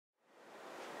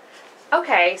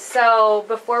Okay, so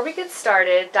before we get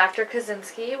started, Dr.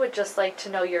 Kosinski would just like to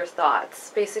know your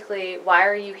thoughts. Basically, why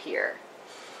are you here?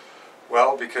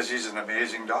 Well, because he's an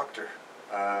amazing doctor.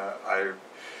 I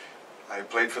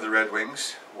played for the Red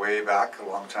Wings way back a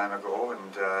long time ago,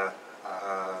 and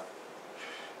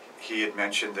he had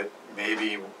mentioned that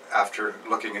maybe after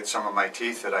looking at some of my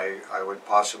teeth that I would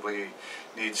possibly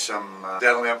need some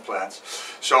dental implants.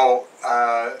 So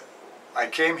I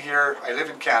came here. I live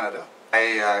in Canada.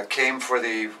 I came for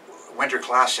the Winter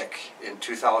Classic in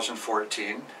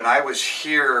 2014, and I was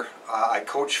here. I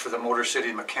coached for the Motor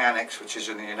City Mechanics, which is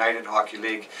in the United Hockey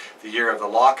League, the year of the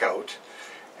lockout,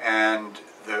 and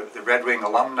the Red Wing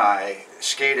alumni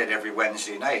skated every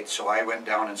Wednesday night, so I went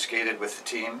down and skated with the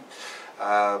team,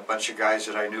 a bunch of guys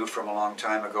that I knew from a long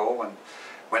time ago. And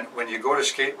when you go to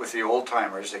skate with the old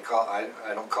timers, I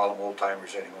don't call them old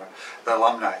timers anymore, the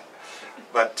alumni,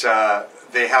 but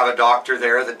they have a doctor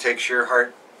there that takes your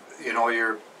heart, you know,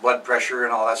 your blood pressure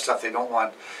and all that stuff. They don't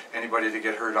want anybody to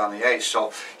get hurt on the ice.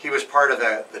 So he was part of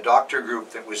the doctor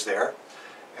group that was there,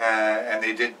 and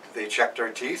they checked our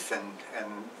teeth, and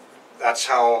that's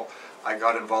how I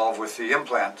got involved with the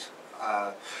implant.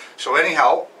 So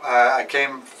anyhow, I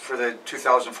came for the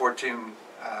 2014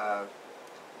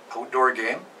 outdoor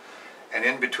game, and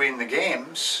in between the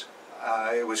games,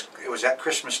 it was at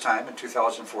Christmas time in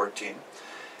 2014.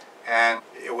 And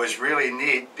it was really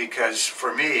neat because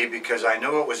I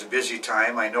knew it was a busy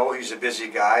time. I know he's a busy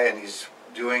guy and he's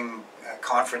doing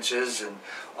conferences and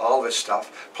all this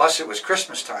stuff. Plus it was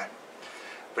Christmas time.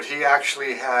 But he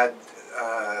actually had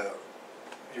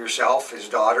yourself, his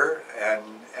daughter,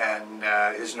 and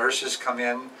his nurses come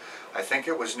in. I think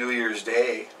it was New Year's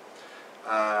Day.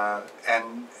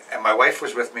 And my wife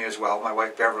was with me as well. My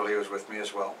wife Beverly was with me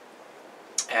as well.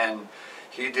 And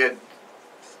he did,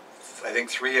 I think,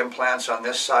 3 implants on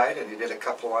this side, and he did a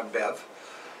couple on Bev.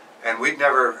 And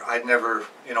I'd never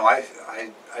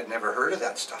heard of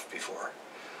that stuff before.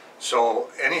 So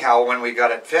anyhow, when we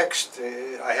got it fixed,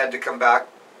 I had to come back,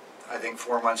 I think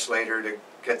 4 months later, to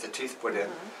get the teeth put in.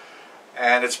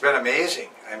 And it's been amazing.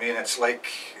 I mean, it's like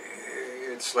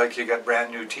you got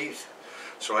brand new teeth.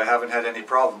 So I haven't had any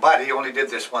problem. But he only did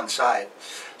this one side.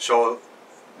 So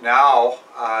now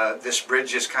this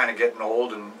bridge is kind of getting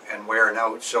old and wearing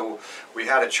out, so we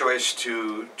had a choice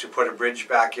to put a bridge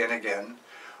back in again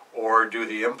or do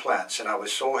the implants. And I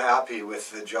was so happy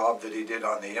with the job that he did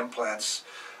on the implants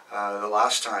the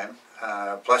last time.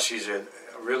 Plus he's a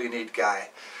really neat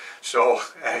guy. So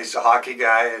he's a hockey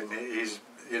guy, and he's,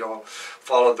 you know,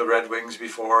 followed the Red Wings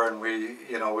before, and we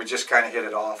just kind of hit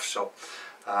it off. So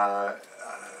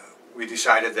we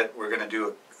decided that we're going to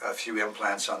do a few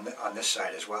implants on this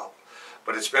side as well.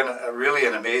 But it's been really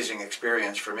an amazing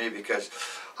experience for me, because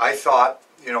I thought,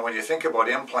 you know, when you think about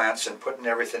implants and putting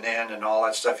everything in and all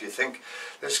that stuff, you think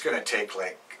this is going to take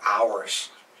like hours,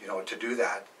 you know, to do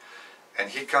that. And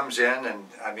he comes in, and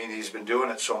I mean, he's been doing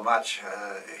it so much.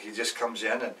 He just comes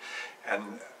in,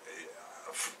 and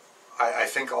I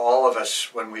think all of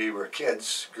us, when we were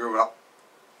kids, grew up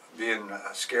being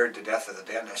scared to death of the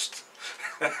dentist.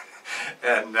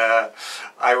 And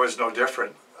I was no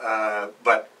different.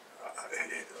 But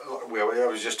I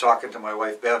was just talking to my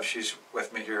wife Bev, she's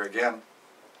with me here again.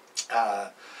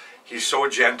 He's so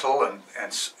gentle and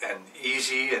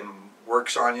easy and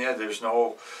works on you. There's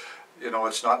no, you know,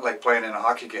 it's not like playing in a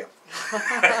hockey game.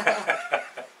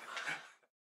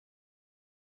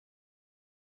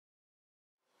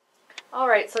 All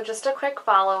right, so just a quick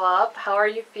follow-up. How are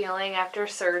you feeling after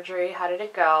surgery? How did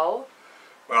it go?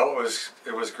 Well,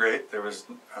 it was great. There was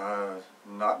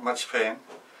not much pain.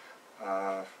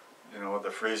 You know,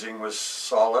 the freezing was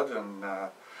solid, and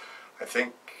I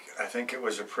think it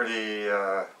was a pretty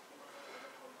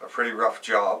rough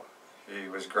job. He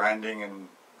was grinding, and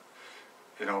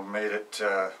you know, made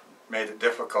it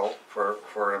difficult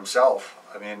for himself.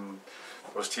 I mean,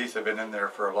 those teeth have been in there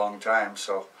for a long time,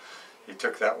 so he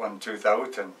took that one tooth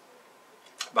out, and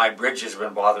my bridge has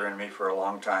been bothering me for a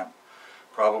long time.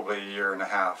 Probably a year and a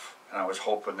half, and I was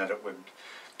hoping that it would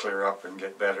clear up and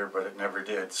get better, but it never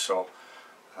did. So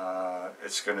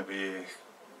it's going to be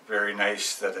very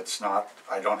nice that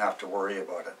I don't have to worry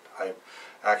about it. I've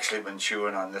actually been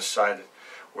chewing on this side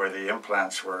where the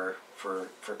implants were for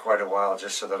quite a while,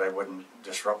 just so that I wouldn't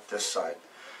disrupt this side.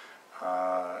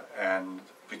 And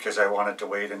because I wanted to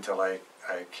wait until I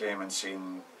came and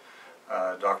seen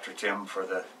Dr. Tim for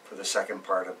the second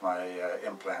part of my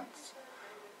implants.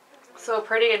 So a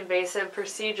pretty invasive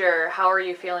procedure. How are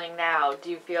you feeling now? Do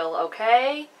you feel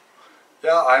okay?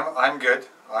 Yeah, I'm good.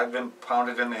 I've been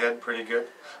pounded in the head pretty good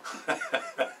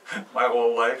my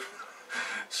whole life.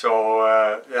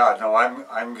 So yeah, no,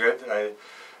 I'm good.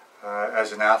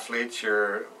 as an athlete,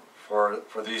 you're for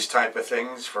these type of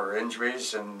things, for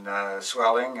injuries and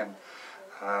swelling, and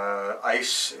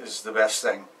ice is the best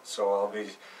thing. So I'll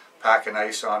be packing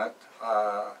ice on it.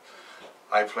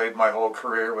 I played my whole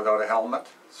career without a helmet,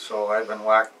 so I've been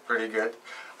whacked pretty good.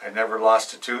 I never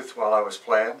lost a tooth while I was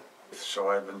playing, so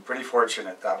I've been pretty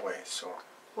fortunate that way. So.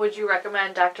 Would you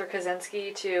recommend Dr.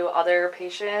 Kosinski to other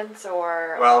patients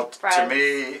or friends? To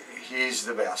me, he's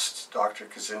the best. Dr.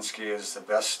 Kosinski is the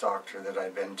best doctor that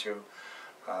I've been to.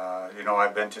 You know,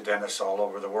 I've been to dentists all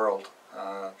over the world.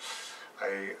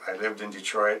 I lived in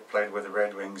Detroit, played with the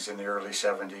Red Wings in the early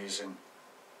 70s, and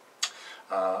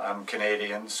I'm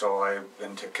Canadian, so I've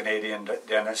been to Canadian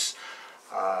dentists.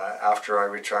 After I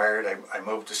retired, I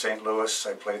moved to St. Louis.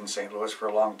 I played in St. Louis for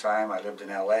a long time. I lived in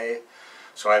LA.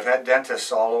 So I've had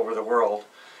dentists all over the world.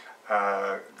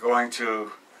 Going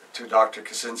to Dr.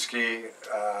 Kosinski,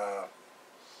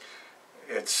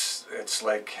 it's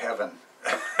like heaven.